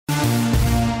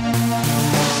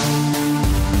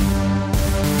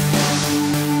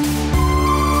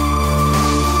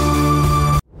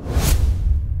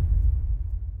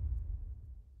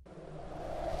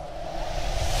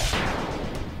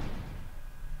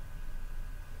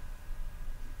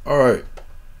All right,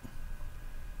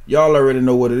 y'all already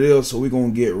know what it is, so we're gonna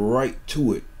get right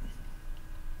to it.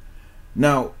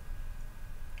 Now,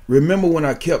 remember when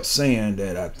I kept saying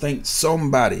that I think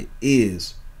somebody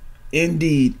is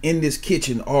indeed in this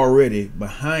kitchen already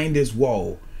behind this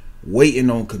wall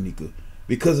waiting on Kenneka,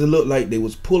 because it looked like they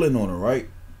was pulling on her, right?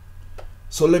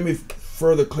 So let me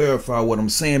further clarify what I'm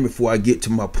saying before I get to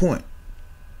my point.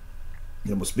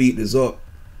 I'm gonna speed this up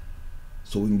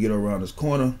so we can get around this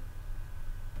corner.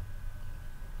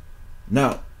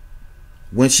 Now,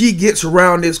 when she gets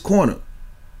around this corner,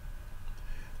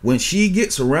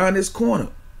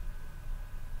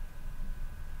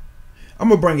 I'm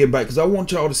gonna bring it back because I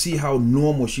want y'all to see how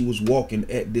normal she was walking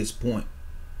at this point.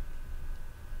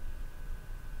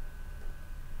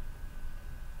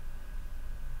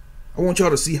 I want y'all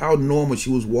to see how normal she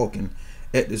was walking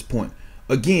at this point.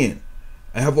 Again,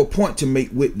 I have a point to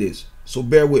make with this, so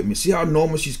bear with me. See how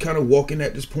normal she's kind of walking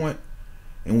at this point?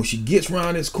 And when she gets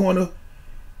around this corner,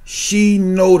 she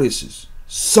notices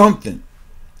something.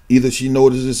 Either she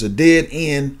notices a dead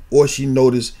end or she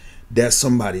notices that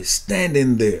somebody's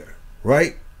standing there,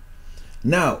 right?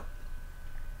 Now,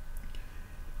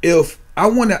 if I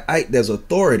want to act as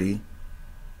authority,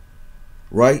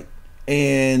 right,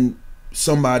 and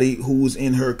somebody who's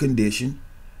in her condition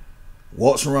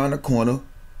walks around the corner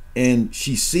and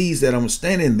she sees that I'm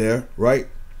standing there, right,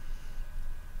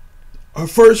 her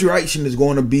first reaction is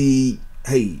going to be,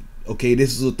 hey, okay,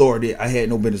 this is authority, I had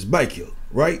no business back here,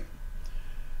 right?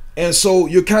 And so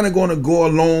you're kind of going to go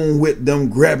along with them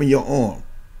grabbing your arm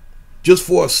just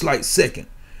for a slight second,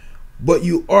 but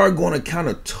you are going to kind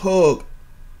of tug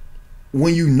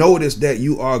when you notice that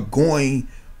you are going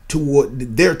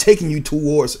toward, they're taking you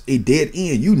towards a dead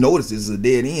end. You notice this is a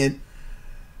dead end.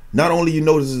 Not only you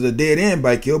notice it's a dead end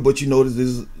back here, but you notice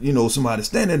there's, somebody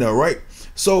standing there, right?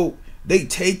 So they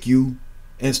take you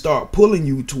and start pulling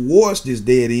you towards this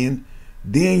dead end.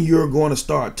 Then you're going to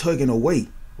start tugging away,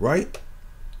 right?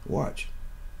 Watch.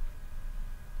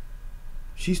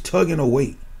 She's tugging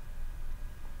away.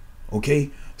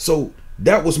 Okay? So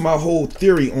that was my whole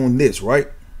theory on this, right?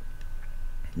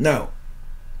 Now,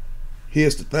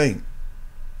 here's the thing.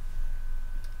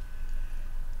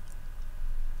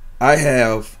 I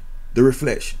have the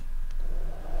reflection.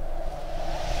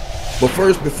 But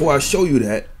first, before I show you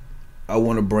that, I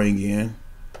want to bring in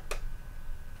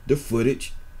the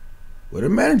footage where the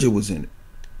manager was in it.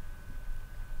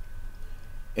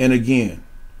 And again,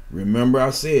 remember I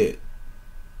said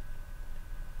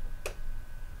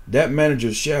that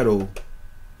manager's shadow,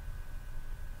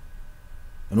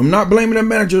 and I'm not blaming the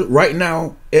manager right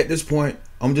now at this point.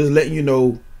 I'm just letting you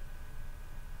know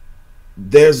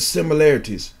there's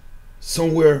similarities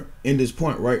somewhere in this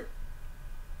point, right?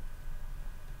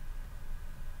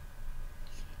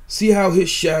 See how his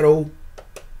shadow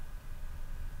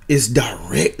is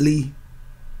directly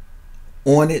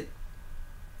on it?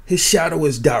 His shadow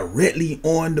is directly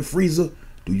on the freezer.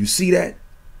 Do you see that?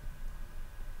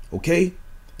 Okay?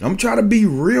 I'm trying to be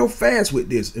real fast with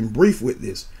this and brief with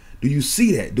this. Do you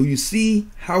see that? Do you see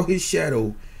how his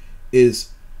shadow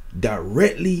is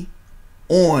directly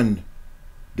on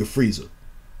the freezer?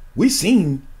 We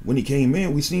seen when he came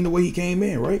in. We seen the way he came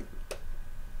in, right?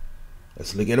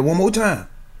 Let's look at it one more time.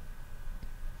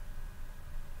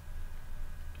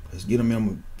 Let's get him in. I'm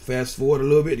gonna fast forward a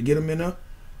little bit to get him in there.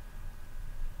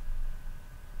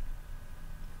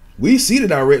 We see the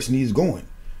direction he's going.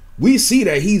 We see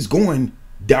that he's going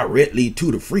directly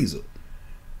to the freezer.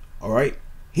 All right.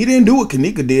 He didn't do what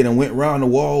Kenneka did and went around the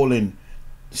wall and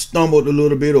stumbled a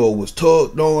little bit or was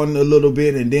tugged on a little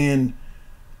bit, and then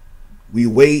we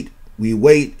wait,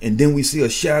 and then we see a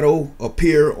shadow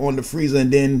appear on the freezer,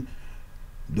 and then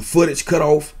the footage cut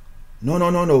off.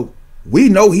 No. We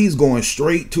know he's going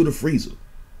straight to the freezer,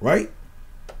 right?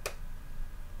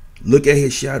 Look at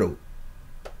his shadow.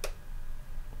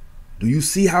 Do you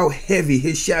see how heavy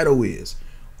his shadow is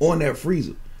on that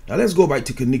freezer? Now let's go back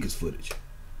to Kenneka's footage.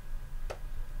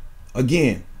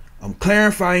 Again, I'm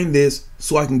clarifying this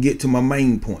so I can get to my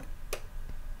main point.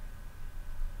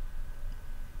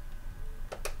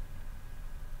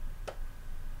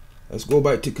 Let's go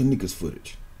back to Kenneka's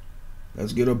footage.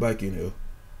 Let's get her back in here.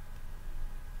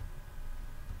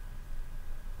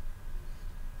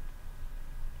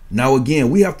 Now again,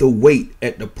 we have to wait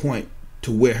at the point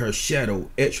to where her shadow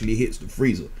actually hits the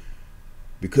freezer,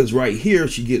 because right here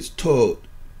she gets tugged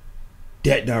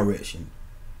that direction.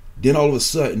 Then all of a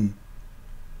sudden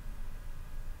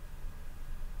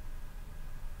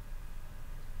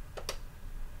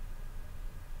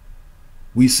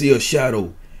we see a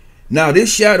shadow. Now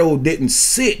this shadow didn't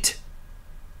sit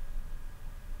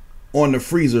on the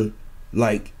freezer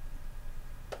like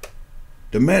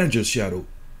the manager's shadow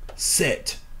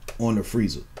set on the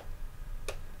freezer.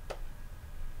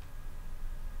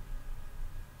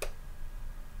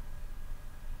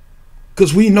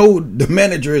 Because we know the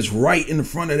manager is right in the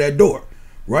front of that door,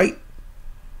 right?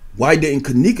 Why didn't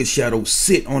Kenneka's shadow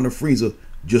sit on the freezer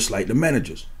just like the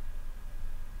manager's?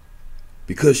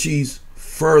 Because she's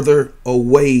further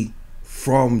away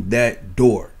from that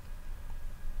door.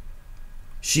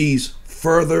 She's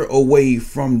further away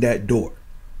from that door.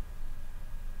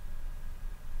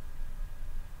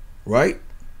 Right?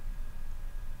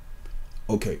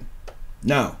 Okay.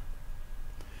 Now,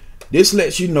 this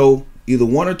lets you know either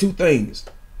one or two things.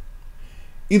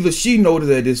 Either she noticed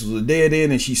that this was a dead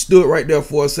end and she stood right there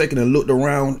for a second and looked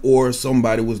around, or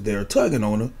somebody was there tugging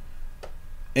on her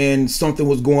and something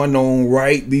was going on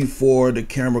right before the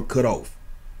camera cut off.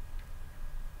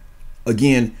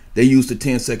 Again, they used the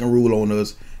 10-second rule on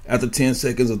us. After 10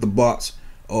 seconds of the box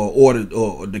or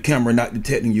the camera not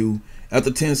detecting you,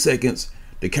 after 10 seconds,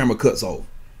 the camera cuts off.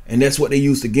 And that's what they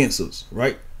used against us,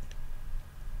 right?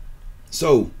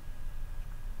 So,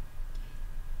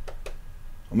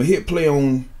 I'm going to hit play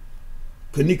on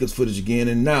Kenneka's footage again.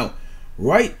 And now,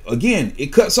 right, again, it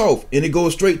cuts off. And it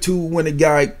goes straight to when the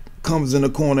guy comes in the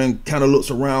corner and kind of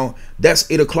looks around. That's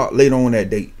 8 o'clock later on that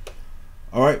date.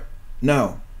 All right.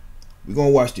 Now, we're going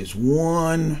to watch this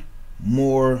one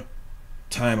more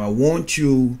time. I want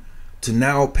you to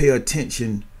now pay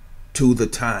attention to the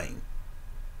time.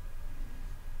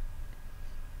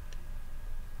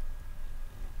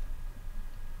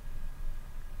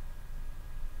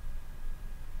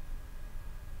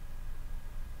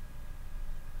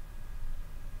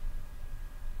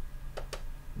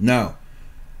 Now,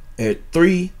 at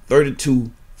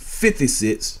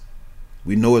 3:32:56,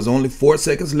 we know it's only 4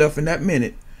 seconds left in that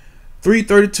minute.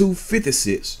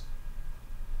 3:32:56.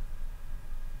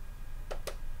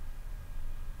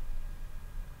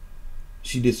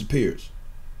 She disappears.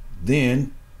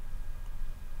 Then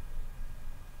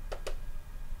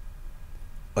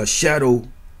a shadow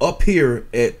up here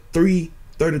at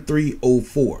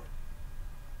 3:33:04.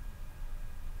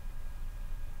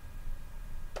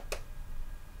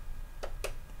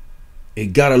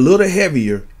 It got a little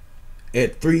heavier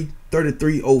at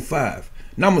 3:33:05.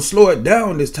 Now I'm going to slow it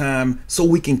down this time so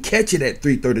we can catch it at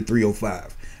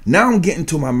 3:33:05. Now I'm getting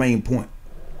to my main point.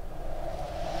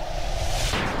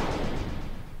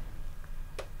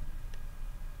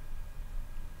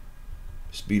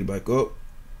 Speed it back up.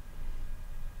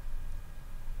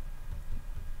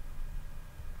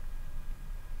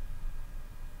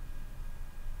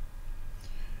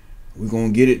 We're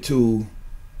going to get it to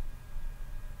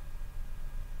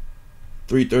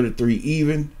 3:33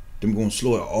 even. Then we're going to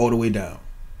slow it all the way down.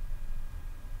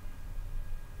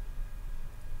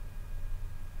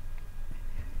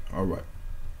 All right.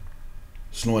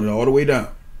 Slowing it all the way down.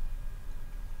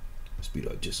 Speed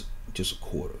up just a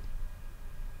quarter.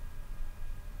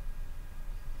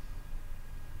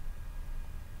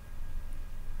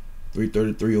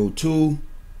 $3:33:02.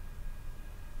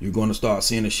 You're going to start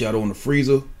seeing a shadow on the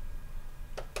freezer.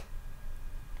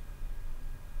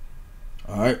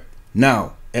 All right.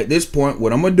 Now, at this point,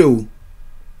 what I'm going to do,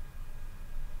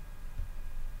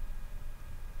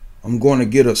 I'm going to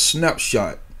get a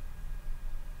snapshot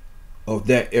of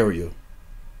that area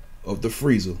of the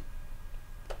freezer.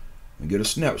 And get a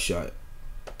snapshot.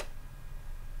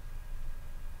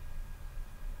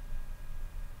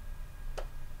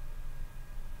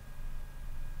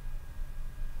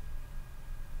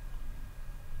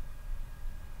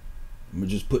 I'm going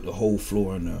to just put the whole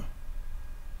floor in there.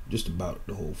 Just about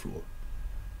the whole floor.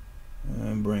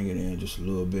 And bring it in just a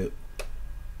little bit.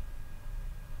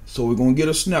 So we're going to get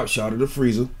a snapshot of the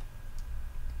freezer.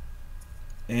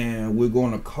 And we're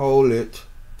going to call it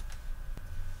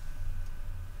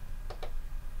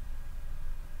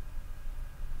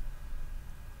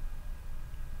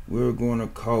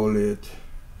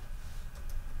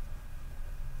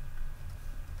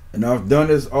and I've done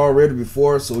this already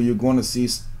before, so you're going to see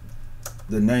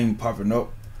the name popping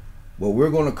up. But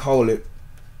we're going to call it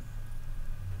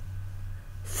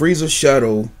Freezer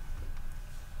Shadow.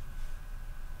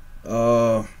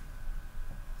 Try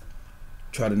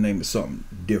to name it something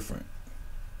different.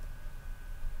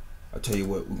 I'll tell you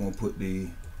what, we're going to put the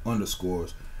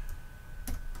underscores.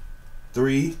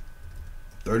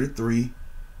 3:33.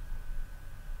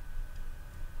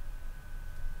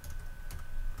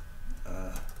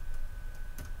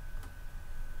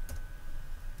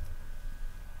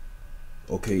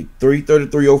 Okay,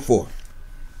 3:33:04.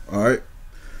 All right.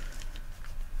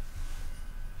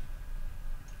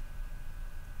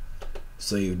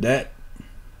 Save that.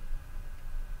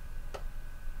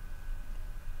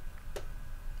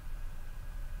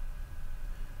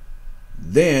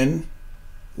 Then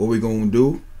what we're gonna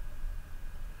do,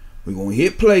 we're gonna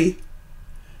hit play.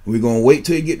 We're gonna wait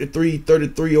till you get to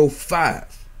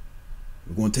 3:33:05.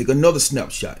 We're gonna take another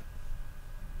snapshot.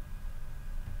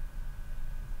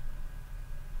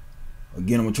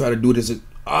 Again, I'm gonna try to do this.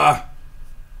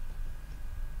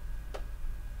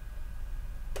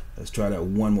 Let's try that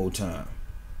one more time.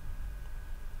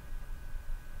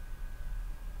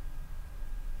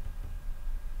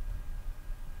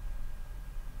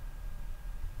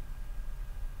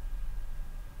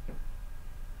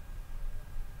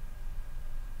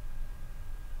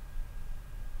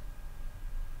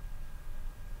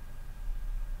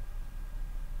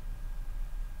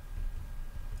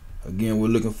 Again, we're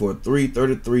looking for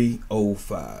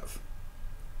 3:33:05.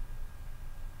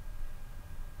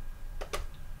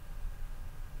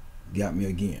 Got me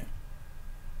again.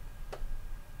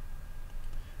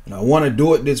 And I want to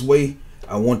do it this way.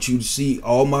 I want you to see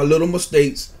all my little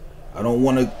mistakes. I don't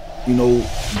want to, do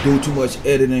too much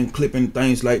editing, clipping,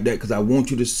 things like that, because I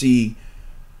want you to see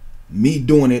me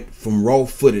doing it from raw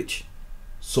footage,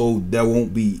 so there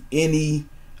won't be any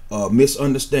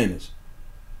misunderstandings.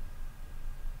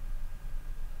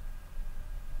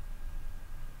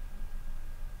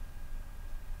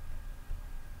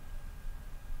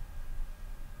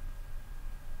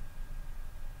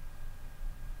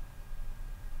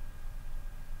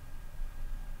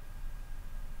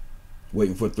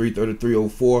 Waiting for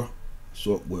 3:33:04.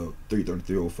 So,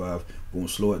 3:33:05. We're gonna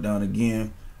slow it down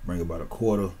again. Bring about a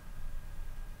quarter.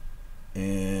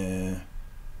 And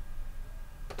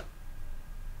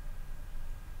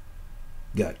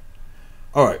got it.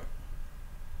 All right.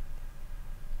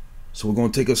 So we're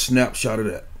gonna take a snapshot of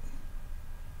that.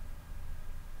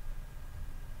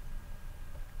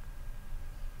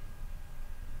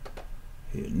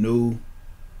 Hit new.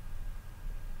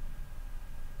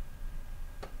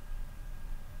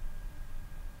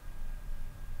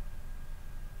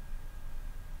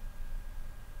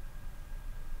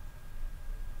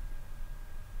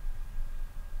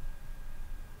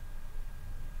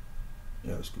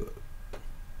 That's good.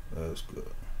 That's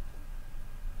good.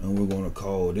 And we're going to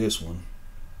call this one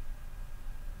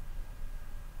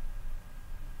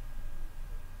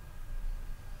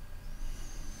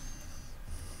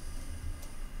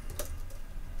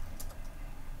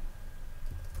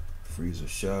Freezer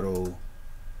Shadow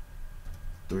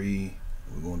 3.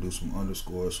 We're going to do some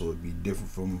underscores so it'd be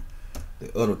different from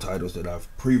the other titles that I've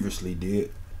previously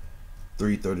did.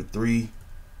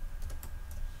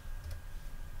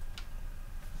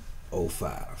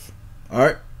 3:33:05. All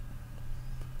right.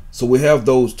 So we have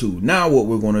those two. Now what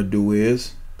we're going to do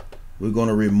is we're going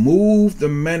to remove the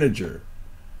manager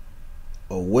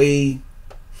away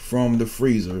from the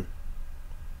freezer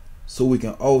so we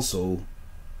can also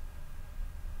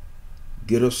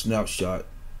get a snapshot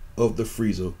of the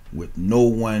freezer with no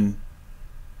one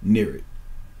near it.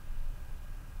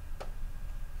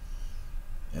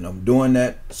 And I'm doing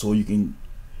that so you can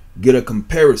get a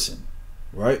comparison,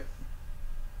 right?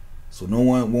 So no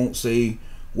one won't say,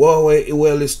 well,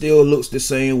 it still looks the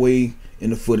same way in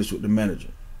the footage with the manager.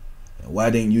 And why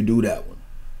didn't you do that one?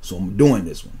 So I'm doing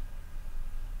this one.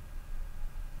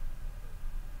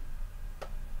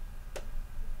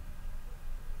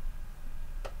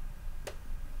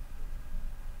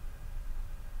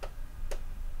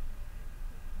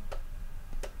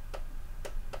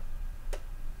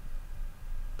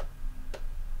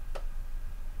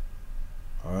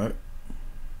 All right.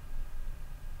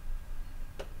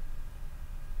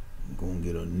 I'm going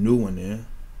to get a new one in.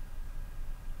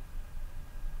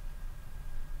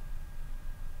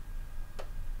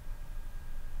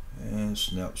 And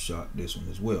snapshot this one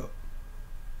as well.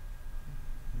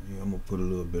 Yeah, I'm going to put a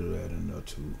little bit of that in there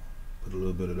too. Put a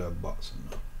little bit of that box in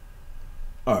there.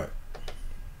 All right.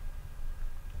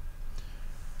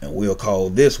 And we'll call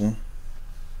this one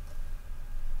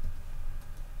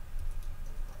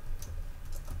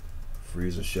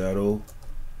Freezer Shadow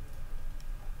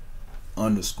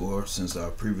underscore, since I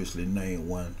previously named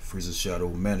one Freezer Shadow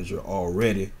Manager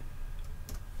already,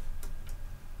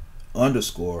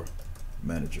 underscore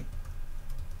manager.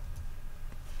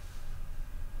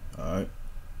 All right.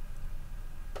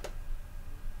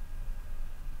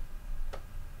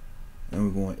 And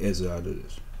we're going to exit out of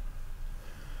this.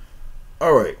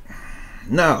 All right.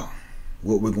 Now,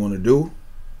 what we're going to do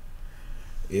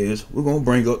is we're going to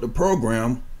bring up the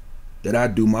program that I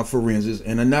do my forensics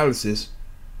and analysis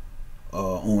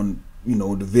on, the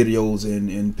videos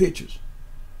and pictures.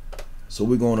 So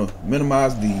we're going to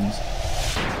minimize these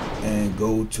and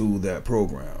go to that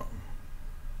program.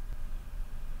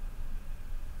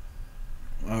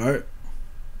 All right.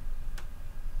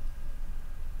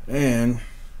 And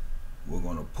we're going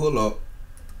pull up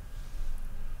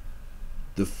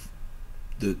the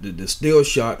still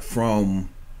shot from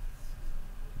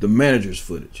the manager's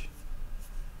footage.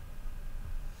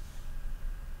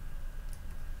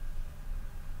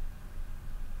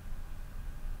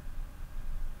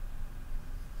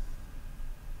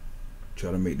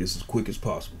 Try to make this as quick as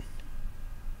possible.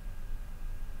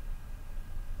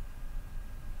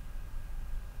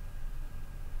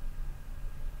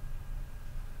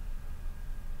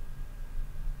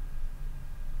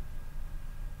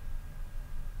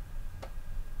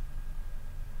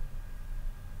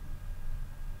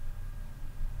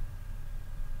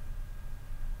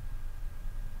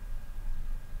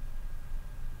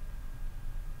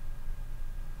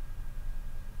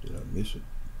 Did I miss it?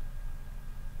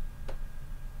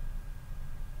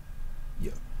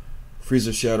 Yeah.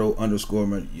 Freezer shadow underscore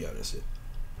man. Yeah, that's it.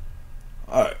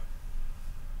 Alright.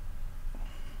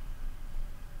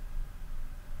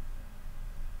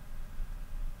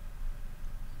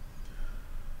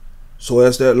 So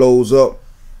as that loads up,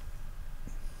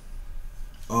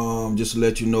 just to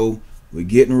let you know, we're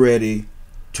getting ready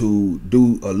to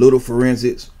do a little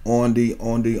forensics on the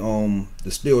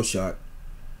still shot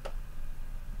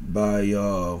by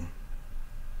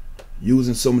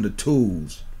using some of the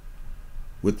tools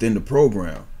within the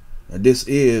program. Now this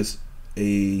is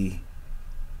a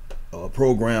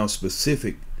program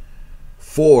specific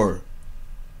for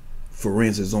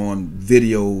forensics on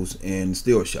videos and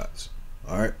still shots.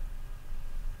 All right,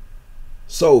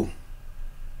 so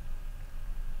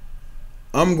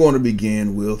I'm going to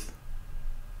begin with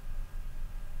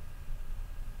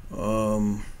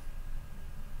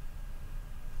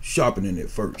sharpening it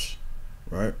first,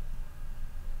 right?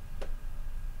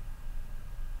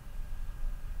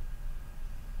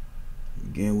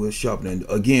 Again, we're sharpening.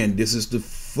 Again, this is the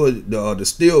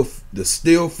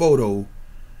still photo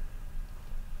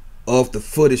of the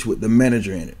footage with the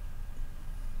manager in it.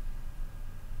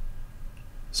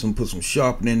 Put some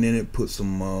sharpening in it. Put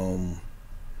some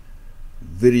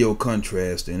video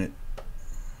contrast in it.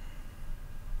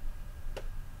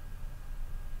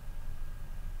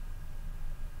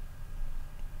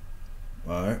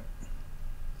 All right,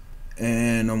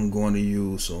 and I'm going to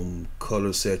use some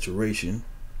color saturation.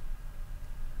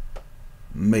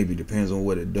 Maybe, depends on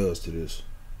what it does to this.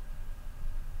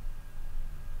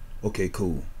 Okay,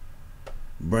 cool.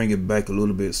 Bring it back a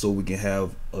little bit so we can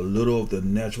have a little of the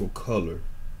natural color,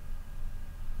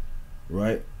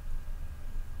 right?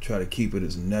 Try to keep it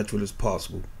as natural as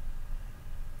possible.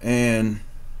 And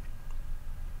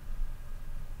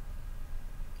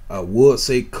I would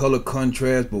say color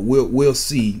contrast, but we'll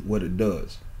see what it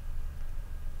does.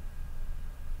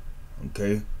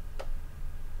 Okay.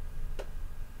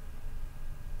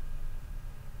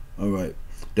 All right.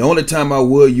 The only time I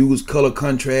will use color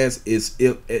contrast is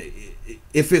if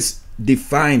it's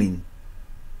defining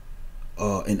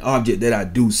an object that I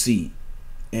do see.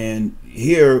 And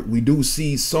here we do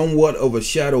see somewhat of a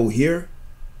shadow here,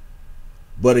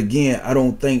 but again, I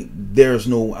don't think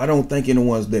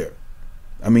anyone's there.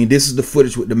 I mean, this is the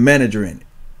footage with the manager in it,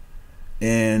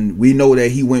 and we know that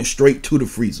he went straight to the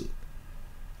freezer.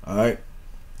 All right,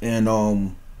 and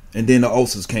then the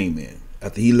officers came in.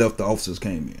 After he left, the officers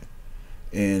came in,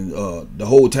 and the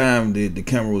whole time the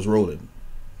camera was rolling.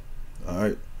 All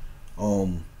right.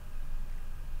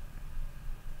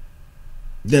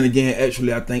 Then again,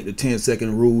 actually, I think the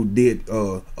 10-second rule did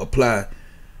apply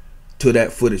to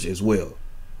that footage as well,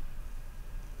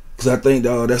 because I think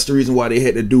that's the reason why they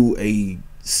had to do a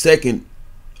second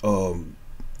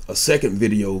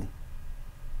video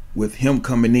with him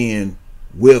coming in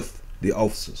with the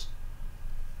officers.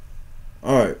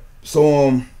 All right,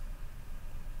 so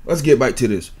let's get back to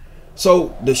this.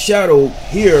 So the shadow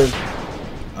here,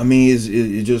 I mean,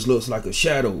 it just looks like a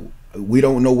shadow. We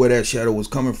don't know where that shadow was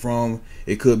coming from.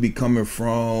 It could be coming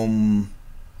from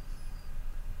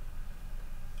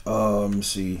let me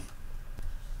see.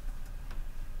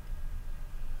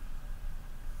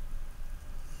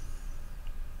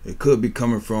 It could be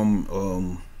coming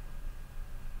from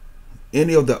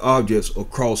any of the objects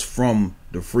across from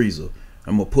the freezer.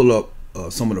 I'm gonna pull up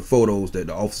some of the photos that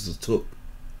the officers took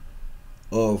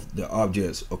of the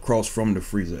objects across from the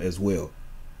freezer as well.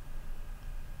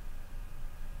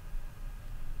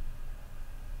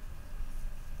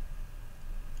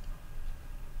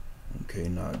 Okay,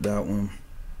 not that one.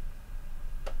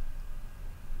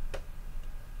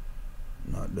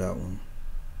 Not that one.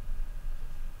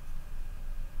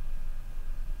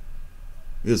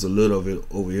 There's a little of it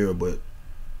over here, but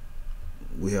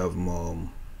we have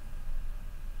them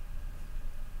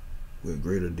with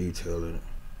greater detail in it.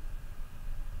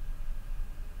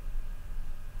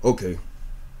 Okay.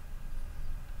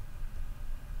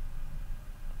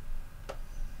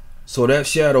 So that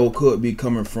shadow could be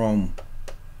coming from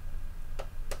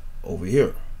over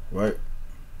here, right?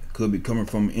 It could be coming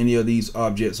from any of these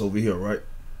objects over here, right?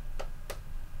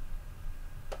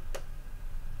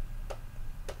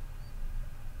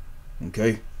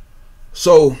 Okay.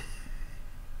 So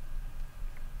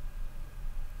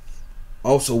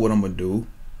also what I'm gonna do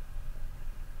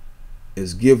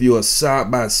is give you a side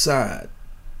by side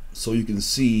so you can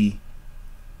see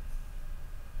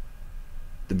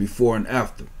the before and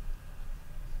after.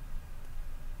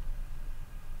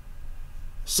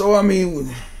 So I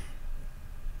mean,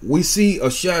 we see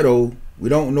a shadow, we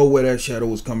don't know where that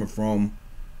shadow is coming from.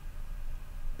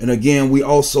 And again, we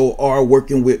also are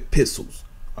working with pixels.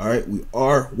 All right, we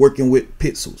are working with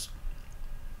pixels.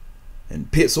 And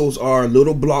pixels are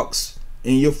little blocks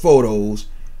in your photos,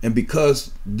 and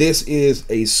because this is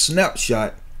a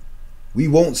snapshot, we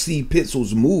won't see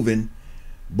pixels moving,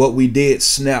 but we did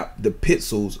snap the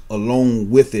pixels along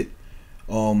with it.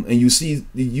 And you see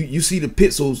the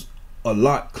pixels a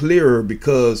lot clearer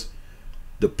because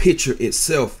the picture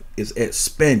itself is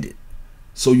expanded,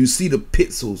 so you see the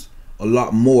pixels a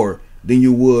lot more than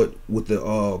you would with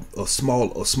a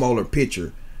smaller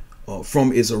picture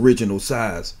from its original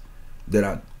size that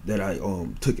I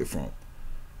took it from.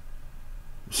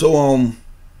 So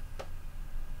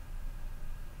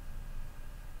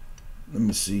let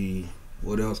me see,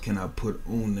 what else can I put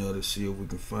on there to see if we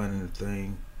can find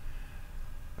anything.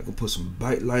 I can put some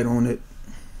bite light on it.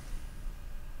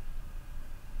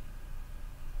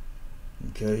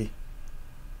 Okay,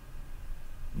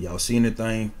 y'all see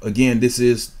anything? Again, this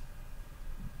is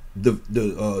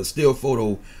the still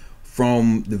photo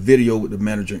from the video with the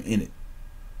manager in it.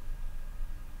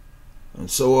 And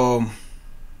so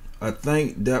I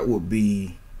think that would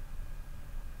be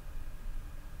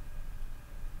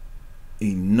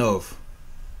enough.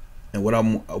 And what I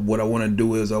want to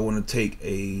do is I want to take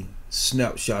a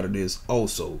snapshot of this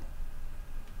also.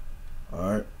 All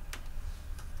right.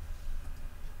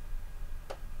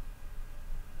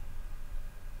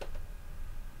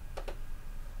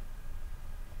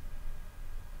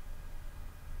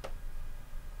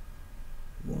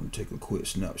 I'm going to take a quick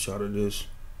snapshot of this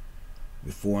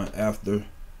before and after,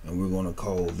 and we're going to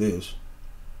call this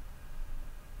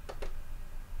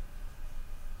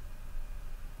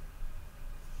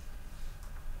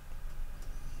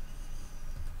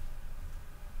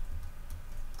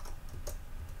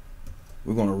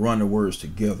we're going to run the words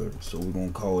together. So we're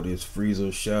going to call this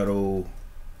freezer shadow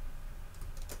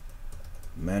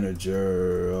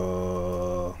manager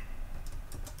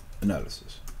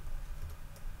analysis.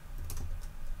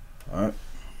 All right.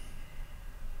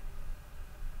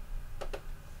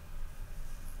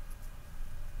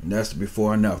 And that's the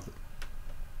before and after.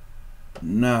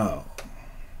 Now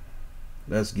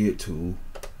let's get to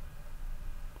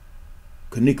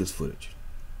Kenneka's footage.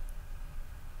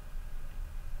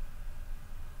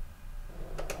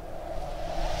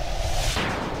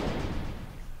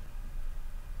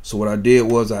 So what I did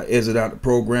was I exited out the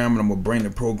program, and I'm gonna bring the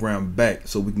program back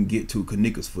so we can get to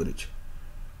Kenneka's footage.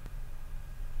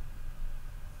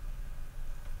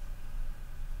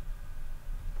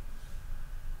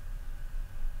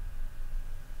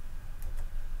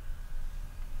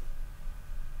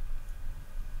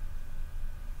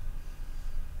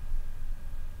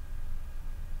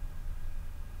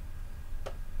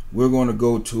 We're going to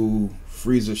go to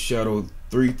Freezer Shadow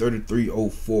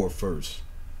 33304 first.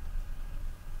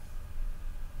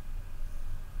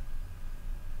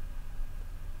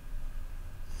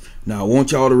 Now I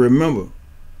want y'all to remember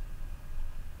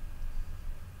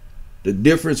the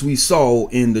difference we saw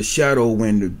in the shadow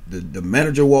when the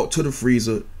manager walked to the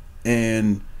freezer,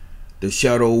 and the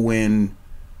shadow when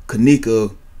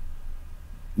Kenneka,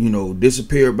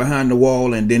 disappeared behind the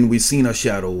wall, and then we seen a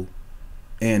shadow,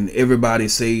 and everybody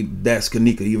say that's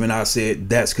Kenneka. Even I said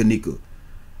that's Kenneka.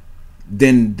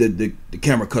 Then the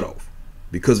camera cut off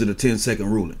because of the 10-second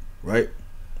ruling, right?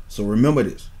 So remember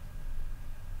this.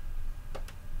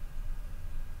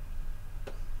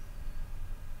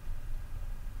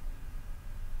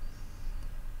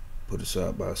 Put it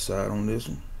side by side on this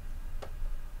one.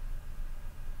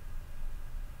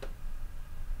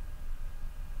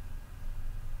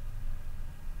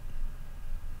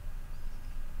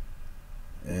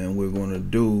 And we're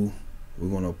going to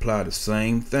apply the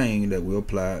same thing that we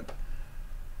applied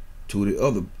to the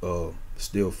other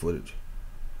still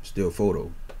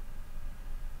photo.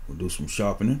 We'll do some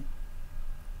sharpening,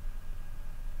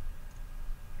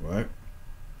 right?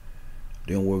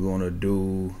 Then we're going to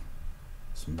do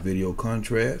some video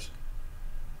contrast.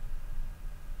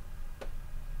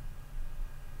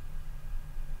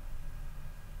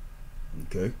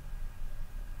 Okay.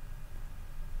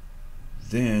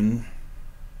 then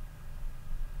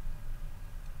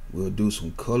we'll do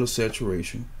some color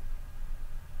saturation.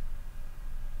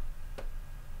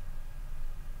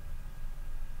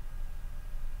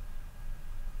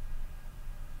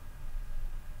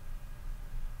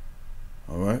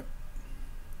 All right.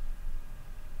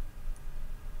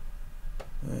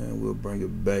 And we'll bring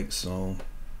it back some.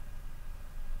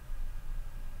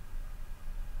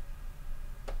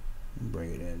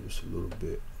 Bring it in just a little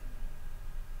bit.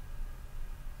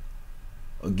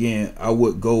 Again, I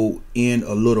would go in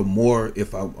a little more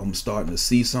if I'm starting to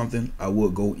see something. I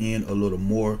would go in a little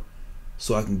more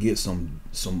so I can get some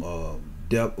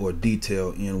depth or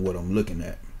detail in what I'm looking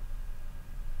at.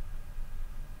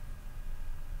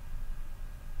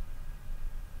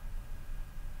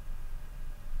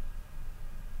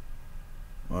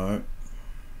 All right.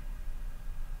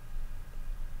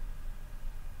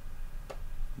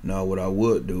 Now what I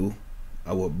would do,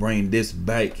 I would bring this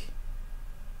back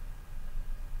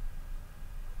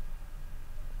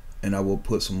and I will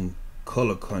put some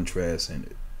color contrast in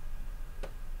it.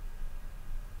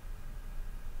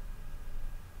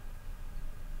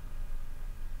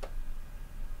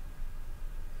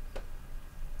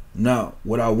 Now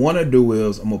what I want to do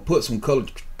is I'm gonna put some color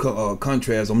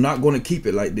contrast. I'm not going to keep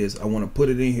it like this. I want to put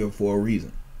it in here for a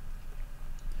reason.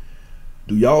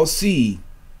 Do y'all see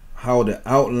how the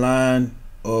outline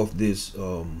of this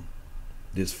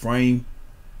this frame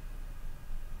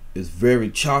is very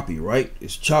choppy, right?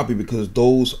 It's choppy because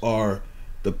those are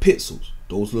the pixels.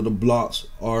 Those little blocks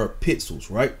are pixels,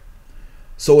 right?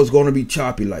 So it's going to be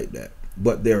choppy like that,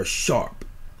 but they're sharp,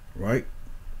 right?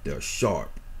 They're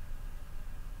sharp.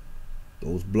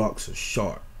 Those blocks are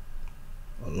sharp.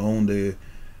 Along the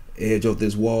edge of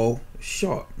this wall, it's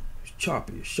sharp. It's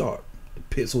choppy, it's sharp. The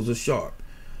pixels are sharp.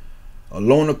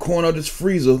 Along the corner of this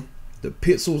freezer, the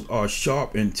pixels are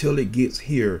sharp until it gets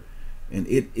here and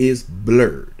it is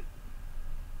blurred.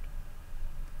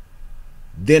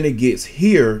 Then it gets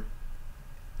here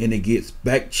and it gets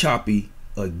back choppy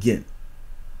again.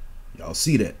 Y'all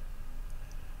see that?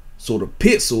 So the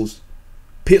pixels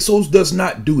does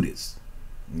not do this.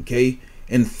 Okay?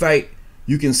 In fact,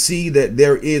 you can see that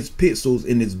there is pixels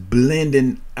and it's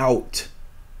blending out.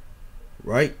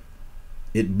 Right?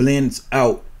 It blends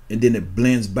out and then it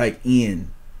blends back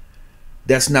in.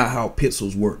 That's not how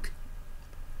pixels work.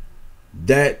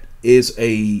 That is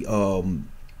an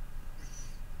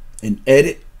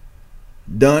edit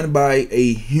done by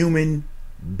a human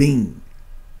being.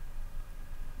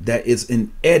 That is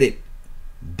an edit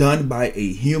done by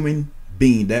a human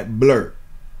being. That blur.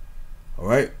 All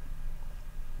right.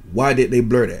 Why did they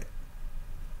blur that?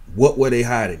 What were they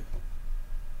hiding?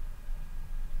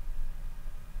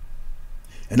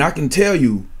 And I can tell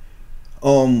you,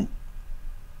 a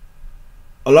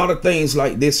lot of things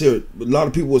like this here, a lot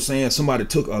of people were saying somebody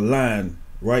took a line,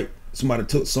 right? Somebody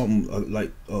took something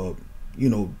you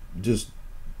know, just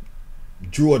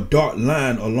drew a dark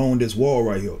line along this wall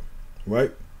right here,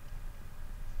 right?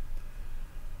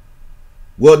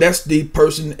 Well, that's the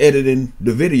person editing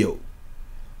the video,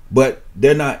 but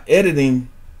they're not editing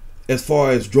as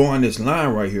far as drawing this line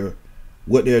right here.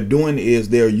 What they're doing is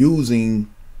they're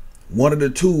using one of the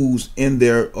tools in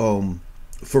their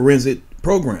forensic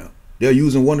program. They're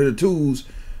using one of the tools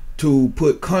to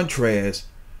put contrast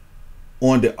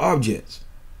on the objects.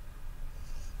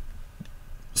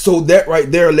 So that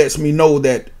right there lets me know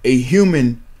that a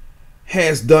human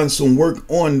has done some work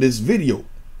on this video.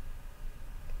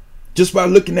 Just by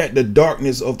looking at the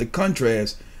darkness of the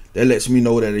contrast, that lets me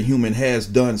know that a human has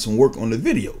done some work on the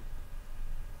video.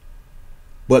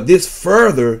 But this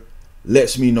further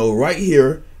lets me know right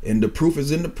here, and the proof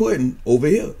is in the pudding over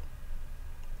here.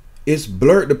 It's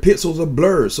blurred. The pixels are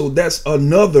blurred. So that's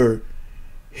another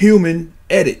human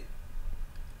edit.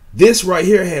 This right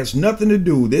here has nothing to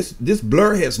do. This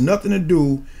blur has nothing to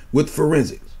do with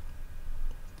forensics.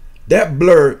 That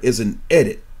blur is an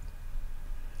edit.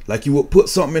 Like you would put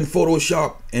something in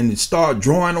Photoshop and start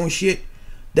drawing on shit.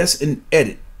 That's an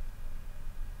edit.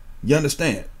 You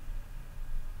understand?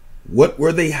 What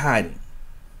were they hiding?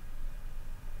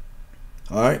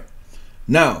 All right.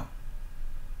 Now,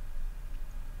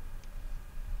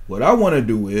 what I want to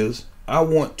do is I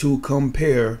want to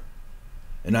compare,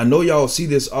 and I know y'all see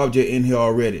this object in here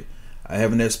already. I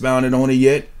haven't expounded on it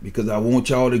yet because I want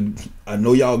y'all to, I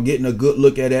know y'all getting a good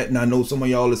look at that, and I know some of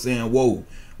y'all are saying, whoa,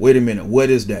 wait a minute, what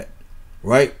is that?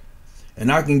 Right?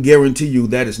 And I can guarantee you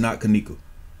that is not Kenneka.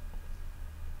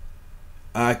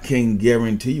 I can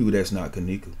guarantee you that's not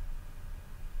Kenneka.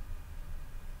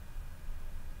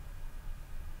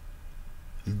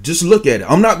 Just look at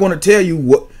it. I'm not going to tell you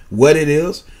what it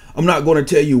is. I'm not going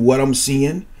to tell you what I'm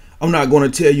seeing. I'm not going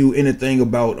to tell you anything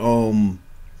about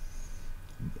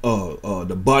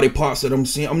the body parts that I'm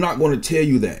seeing. I'm not going to tell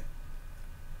you that.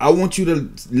 I want you to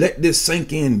let this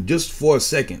sink in just for a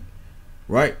second,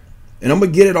 right? And I'm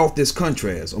going to get it off this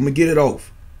contrast. I'm going to get it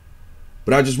off.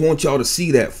 But I just want y'all to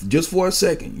see that just for a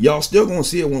second. Y'all still going to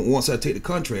see it once I take the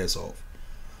contrast off.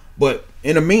 But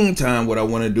in the meantime, what I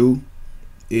want to do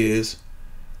is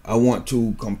I want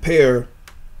to compare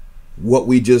what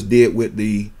we just did with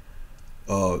the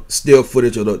still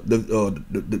footage of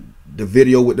the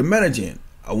video with the manager in.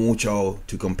 I want y'all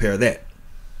to compare that.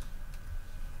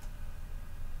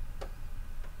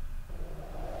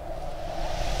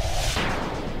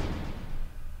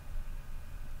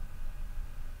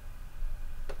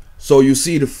 So you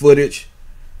see the footage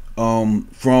from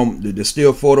the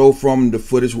still photo from the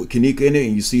footage with Kenneka in it,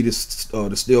 and you see this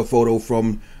the still photo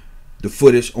from the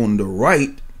footage on the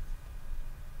right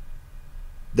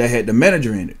that had the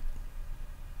manager in it.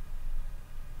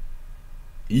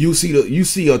 You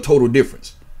see a total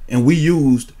difference, and we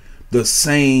used the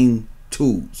same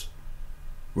tools,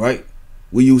 right?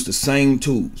 We used the same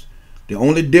tools. The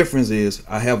only difference is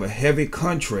I have a heavy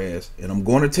contrast, and I'm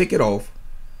going to take it off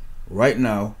right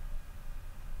now.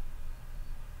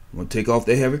 I'm going to take off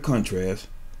the heavy contrast.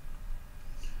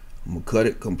 I'm going to cut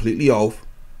it completely off,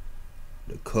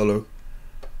 the color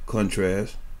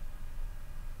contrast.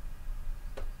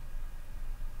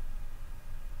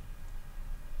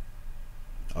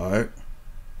 All right,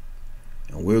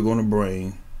 and we're going to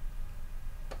bring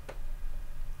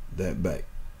that back.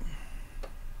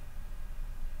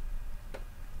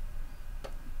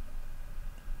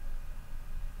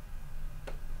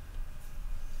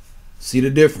 See the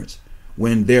difference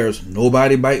when there's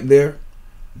nobody back there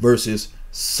versus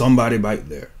somebody back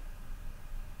there.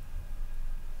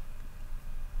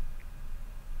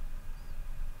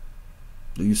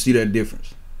 Do you see that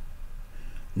difference?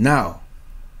 Now,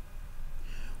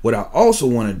 what I also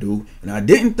want to do, and I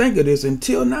didn't think of this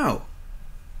until now,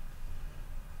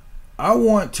 I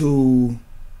want to,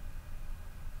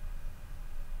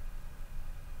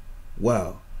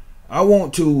 I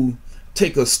want to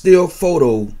take a still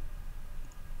photo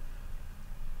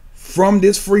from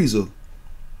this freezer,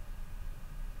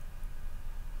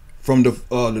 from the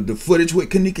footage with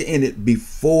Kenneka in it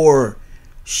before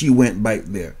she went back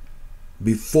there.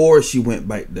 Before she went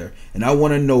back there. And I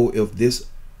want to know if this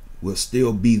will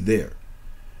still be there,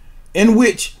 in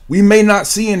which we may not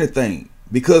see anything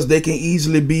because they can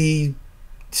easily be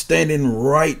standing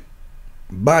right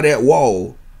by that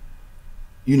wall,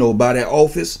 you know, by that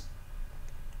office.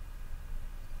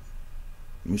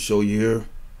 Let me show you here.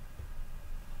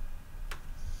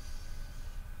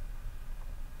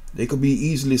 They could be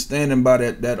easily standing by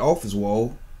that office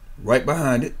wall right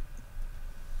behind it.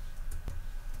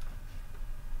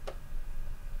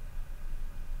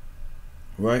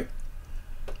 Right?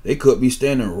 They could be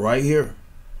standing right here,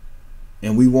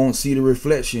 and we won't see the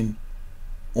reflection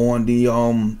on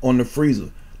the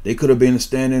freezer. They could have been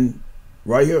standing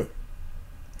right here,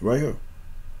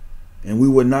 and we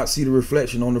would not see the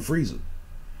reflection on the freezer.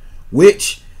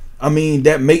 Which, I mean,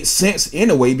 that makes sense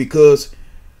anyway, because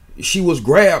she was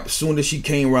grabbed as soon as she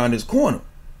came around this corner.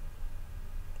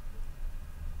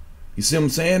 You see what I'm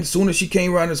saying? As soon as she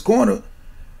came around this corner,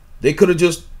 they could have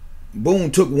just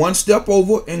boom, took one step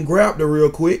over and grabbed her real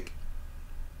quick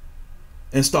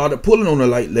and started pulling on her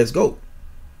like, let's go.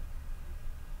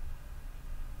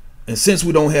 And since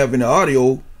we don't have any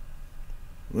audio,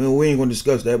 well, we ain't gonna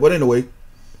discuss that. But anyway,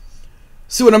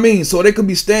 see what I mean? So they could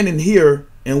be standing here,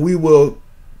 and we will,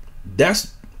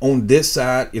 that's on this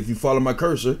side. If you follow my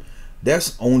cursor,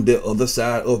 that's on the other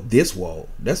side of this wall.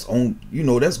 That's on, you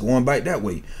know, that's going back that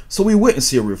way. So we wouldn't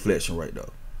see a reflection right there.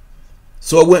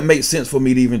 So it wouldn't make sense for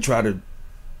me to even try to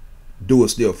do a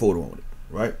still photo on it,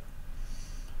 right?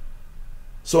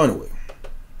 So anyway,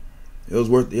 it was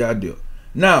worth the idea.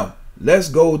 Now, let's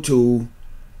go to,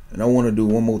 and I want to do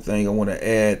one more thing. I want to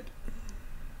add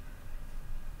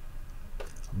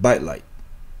bite light.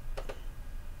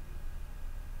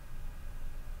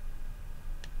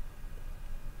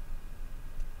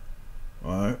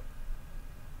 All right.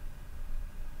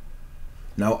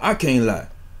 Now, I can't lie.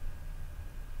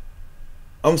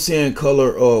 I'm seeing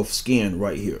color of skin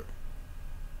right here.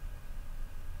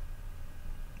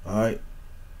 All right.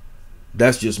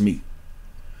 That's just me.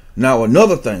 Now,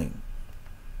 another thing.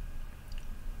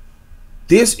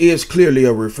 This is clearly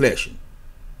a reflection.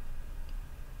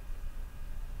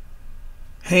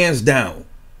 Hands down.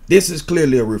 This is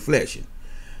clearly a reflection.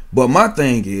 But my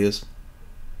thing is,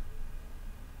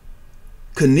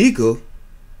 Kenneka,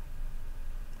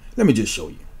 let me just show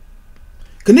you.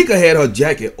 Kenneka had her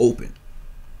jacket open.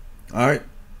 All right.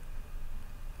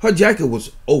 Her jacket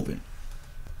was open.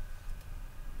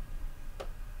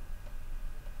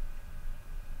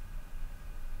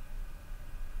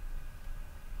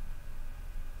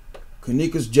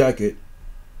 Kenneka's jacket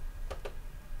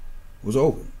was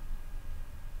open.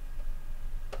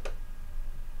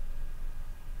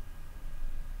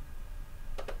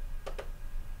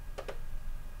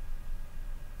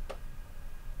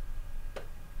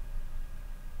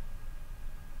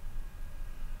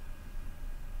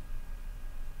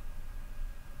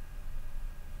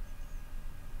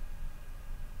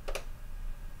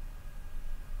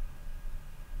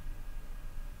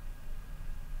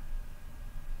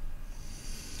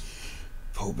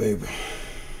 Oh, baby.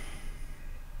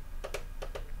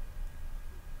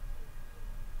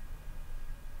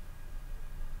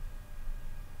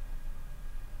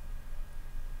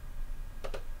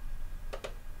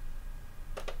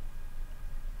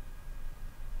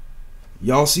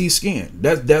 Y'all see skin.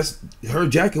 That's her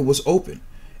jacket was open.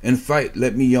 In fact,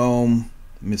 let me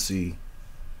see.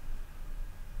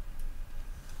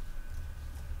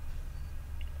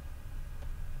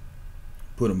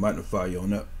 Put a magnifier on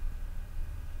that.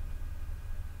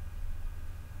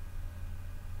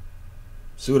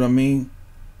 See what I mean?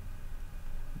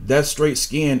 That's straight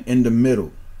skin in the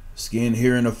middle. Skin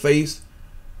here in the face.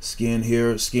 Skin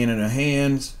here. Skin in the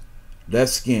hands.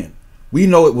 That's skin. We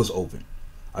know it was open.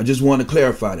 I just want to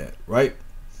clarify that, right?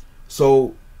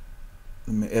 So,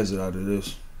 let me exit out of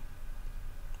this.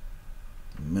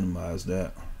 Minimize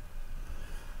that.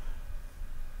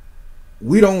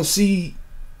 We don't see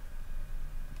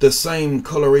the same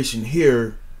coloration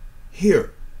here.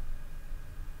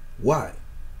 Why?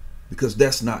 Because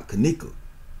that's not Kenneka.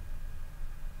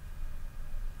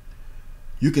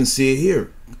 You can see it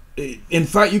here. In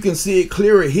fact, you can see it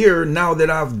clearer here now that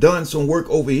I've done some work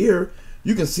over here.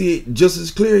 You can see it just as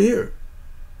clear here.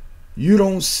 You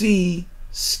don't see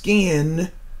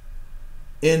skin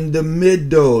in the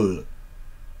middle.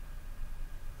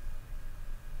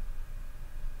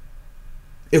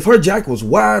 If her jacket was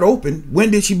wide open,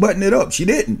 when did she button it up? She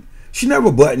didn't. She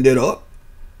never buttoned it up.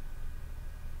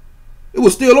 It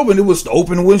was still open. It was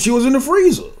open when she was in the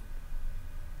freezer.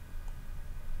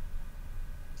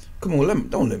 Come on,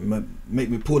 don't let me make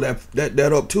me pull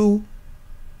that up too.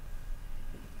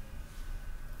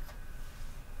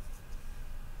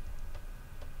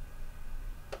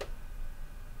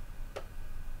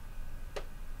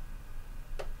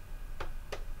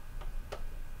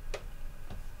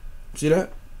 See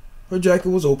that? Her jacket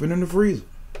was open in the freezer.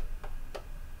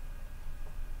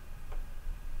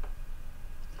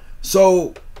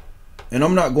 So, and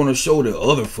I'm not going to show the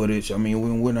other footage. I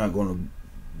mean, we're not going to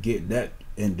get that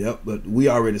in depth, but we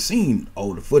already seen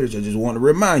all the footage. I just want to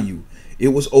remind you, it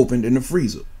was opened in the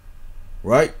freezer,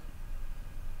 right?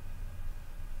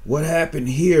 What happened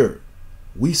here?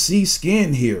 We see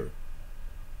skin here.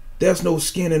 There's no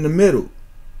skin in the middle.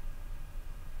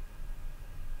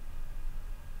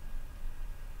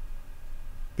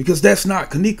 Because that's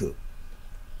not Kenneka.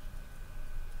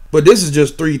 But this is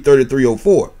just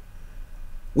 33304.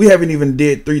 We haven't even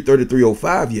did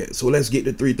 33305 yet. So let's get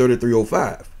to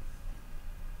 33305.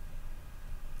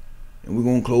 And we're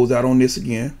going to close out on this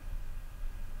again.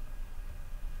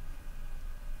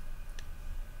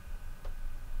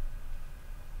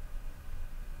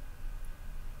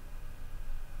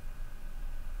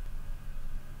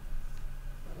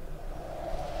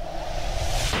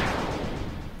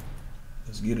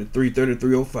 Let's get it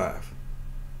 33305.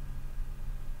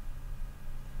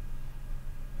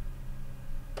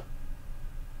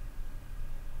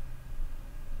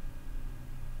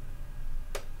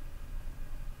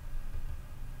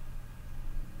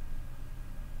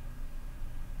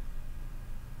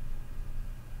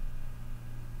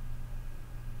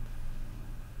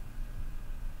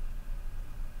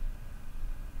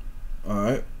 All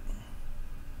right.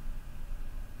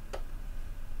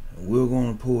 We're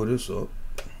going to pull this up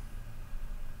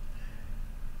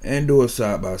and do a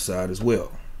side by side as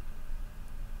well.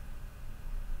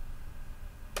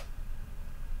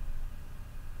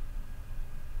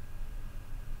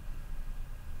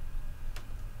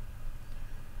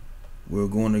 We're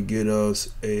going to get us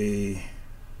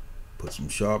put some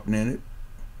sharpening in it.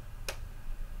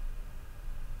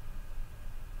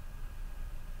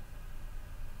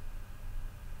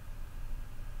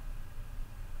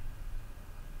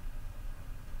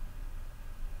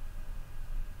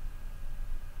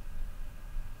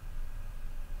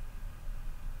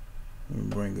 And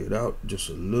bring it out just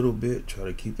a little bit. Try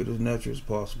to keep it as natural as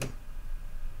possible.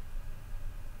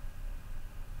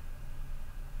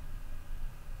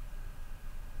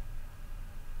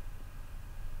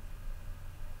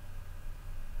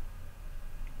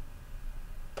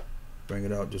 bring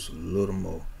it out just a little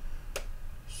more.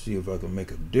 See if I can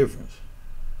make a difference.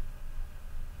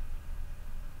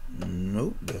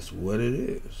 Nope, that's what it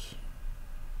is.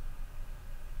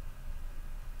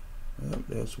 Yep,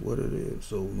 that's what it is.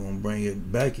 So we're gonna bring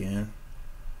it back in.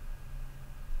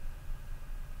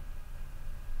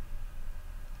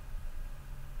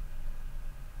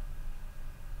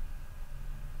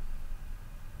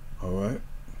 All right,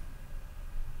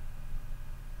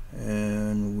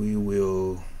 and we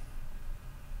will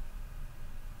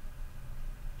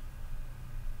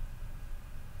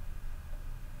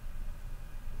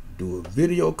do a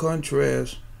video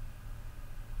contrast.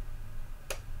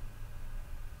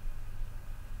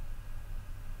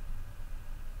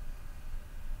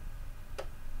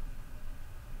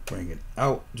 Bring it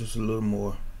out just a little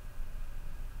more.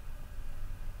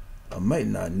 I might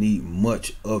not need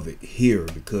much of it here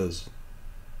because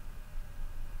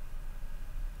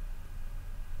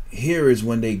here is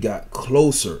when they got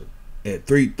closer. At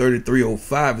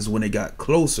 3:33:05 is when they got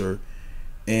closer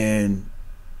and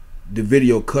the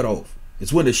video cut off.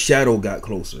 It's when the shadow got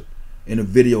closer and the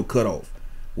video cut off.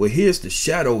 Well, here's the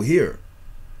shadow here.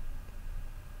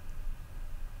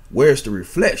 Where's the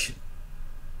reflection?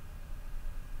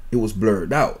 It was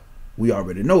blurred out. We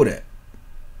already know that.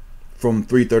 From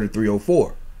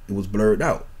 3:33:04, it was blurred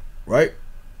out, right?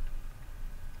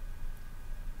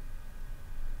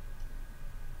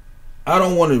 I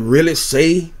don't want to really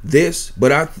say this,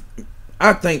 but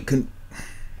I think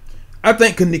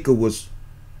Kenneka was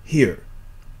here,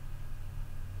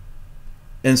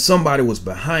 and somebody was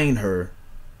behind her.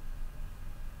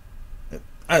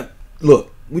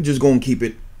 Look, we're just gonna keep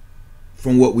it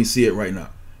from what we see it right now.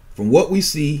 From what we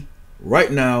see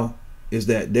right now is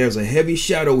that there's a heavy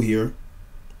shadow here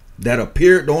that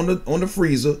appeared on the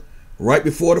freezer right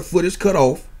before the footage cut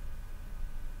off.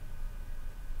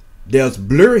 There's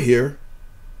blur here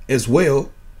as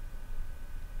well,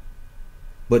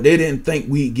 but they didn't think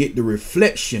we'd get the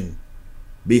reflection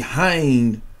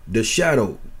behind the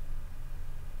shadow.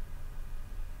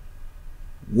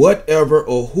 Whatever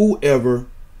or whoever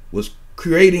was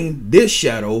creating this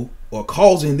shadow or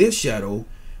causing this shadow,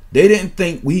 they didn't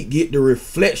think we'd get the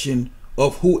reflection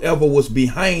of whoever was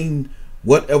behind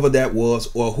whatever that was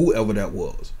or whoever that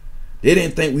was. They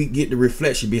didn't think we'd get the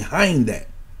reflection behind that.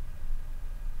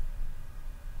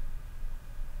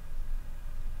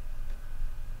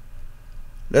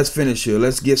 Let's finish here.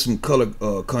 Let's get some color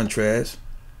contrast.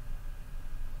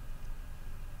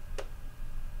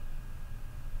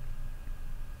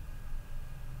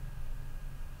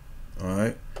 All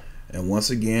right. And once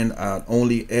again, I'd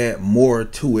only add more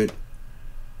to it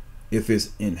if it's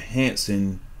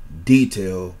enhancing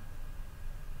detail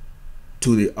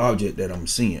to the object that I'm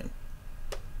seeing.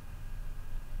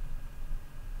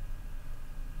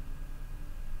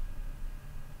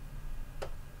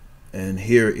 And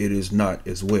here it is not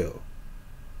as well.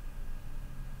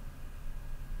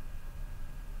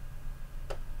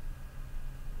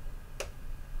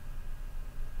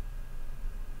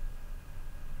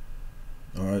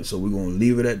 All right, so we're gonna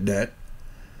leave it at that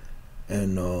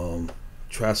and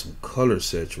try some color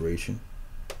saturation.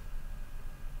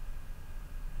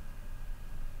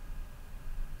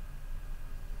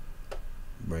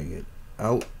 Bring it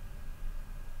out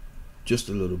just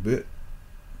a little bit.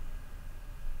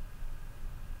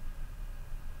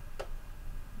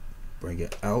 Bring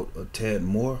it out a tad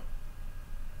more.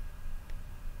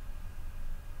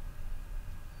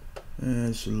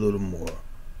 And just a little more.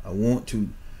 I want to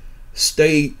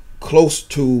stay close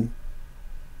to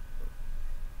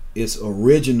its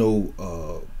original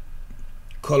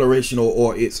coloration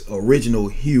or its original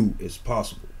hue as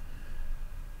possible.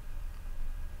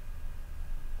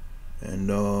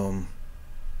 And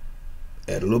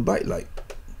add a little bite light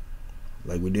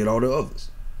like we did all the others.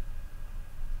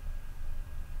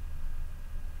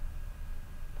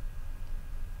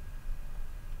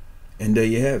 And there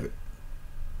you have it.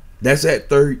 That's at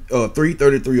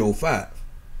 3:33:05.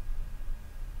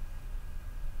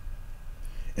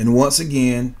 And once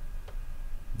again,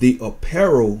 the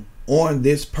apparel on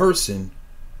this person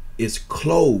is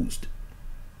closed.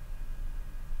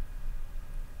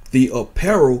 The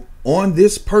apparel on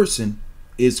this person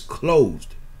is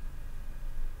closed.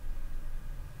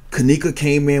 Kenneka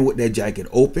came in with that jacket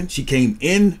open. She came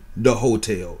in the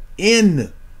hotel.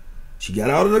 She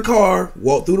got out of the car,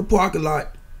 walked through the parking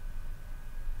lot,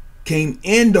 came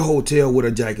in the hotel with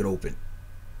her jacket open.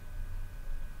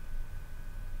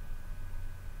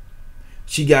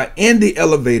 She got in the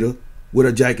elevator with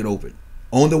her jacket open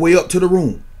on the way up to the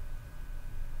room.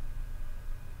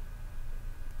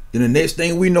 Then the next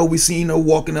thing we know, we seen her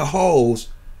walking the halls,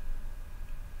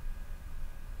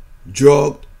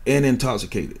 drugged and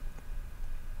intoxicated.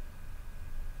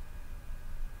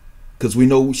 Because we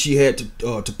know she had to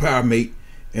pyramate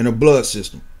in her blood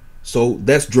system. So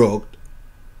that's drugged.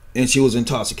 And she was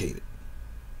intoxicated.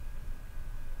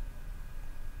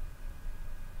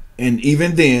 And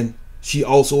even then, she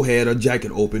also had her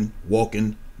jacket open,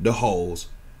 walking the halls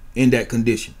in that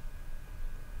condition.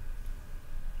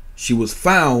 She was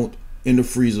found in the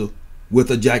freezer with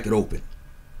her jacket open.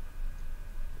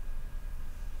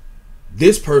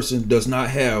 This person does not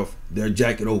have their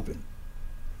jacket open.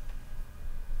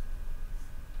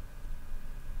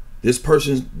 This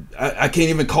person, I can't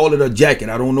even call it a jacket.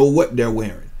 I don't know what they're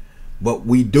wearing. But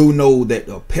we do know that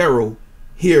the apparel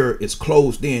here is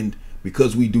closed in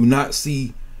because we do not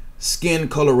see skin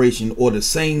coloration or the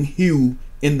same hue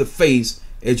in the face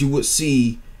as you would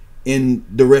see in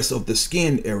the rest of the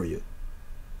skin area.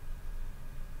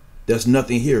 There's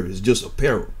nothing here. It's just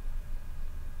apparel.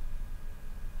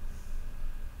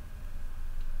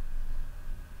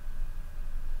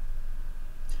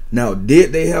 Now,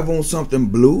 did they have on something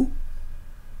blue?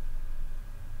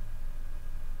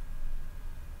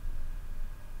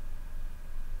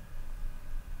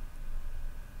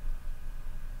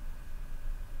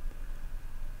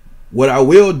 What I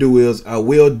will do is I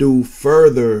will do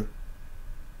further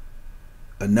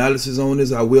analysis on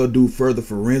this. I will do further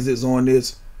forensics on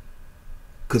this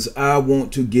because I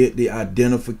want to get the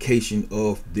identification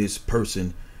of this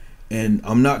person. And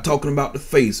I'm not talking about the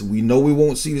face. We know we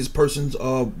won't see this person's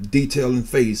detailing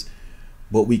face,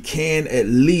 but we can at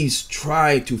least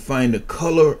try to find the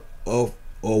color of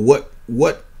or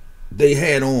what they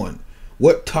had on,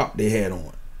 what top they had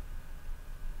on.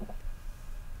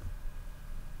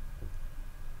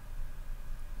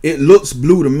 It looks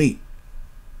blue to me.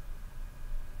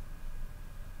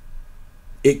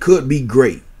 It could be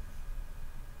gray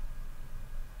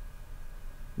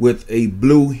with a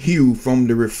blue hue from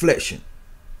the reflection.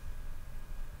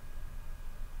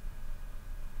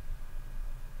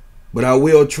 But I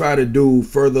will try to do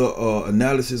further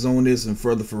analysis on this and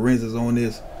further forensics on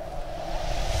this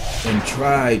and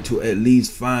try to at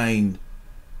least find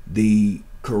the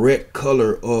correct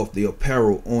color of the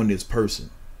apparel on this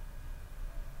person.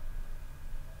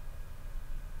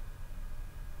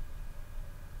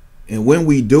 And when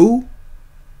we do,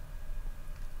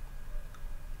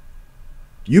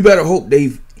 you better hope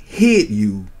they've hid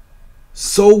you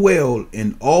so well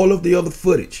in all of the other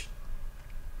footage.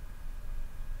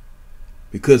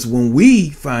 Because when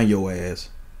we find your ass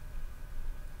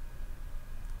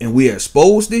and we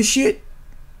expose this shit,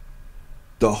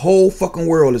 the whole fucking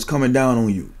world is coming down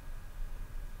on you.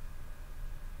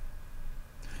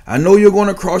 I know you're going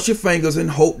to cross your fingers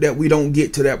and hope that we don't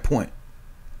get to that point.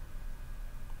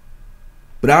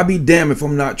 But I'll be damned if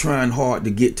I'm not trying hard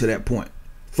to get to that point.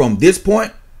 From this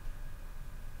point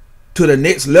to the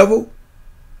next level,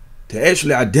 to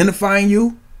actually identifying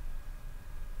you,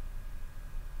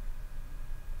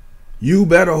 you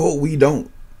better hope we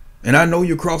don't. And I know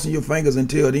you're crossing your fingers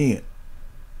until the end.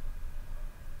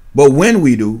 But when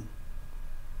we do,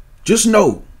 just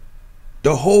know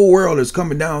the whole world is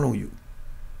coming down on you.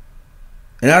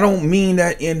 And I don't mean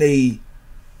that in a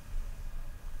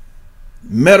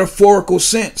metaphorical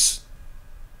sense.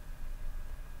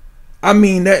 I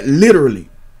mean that literally,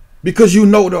 because you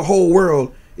know the whole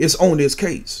world is on this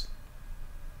case.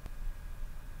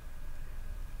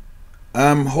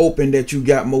 I'm hoping that you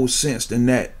got more sense than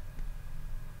that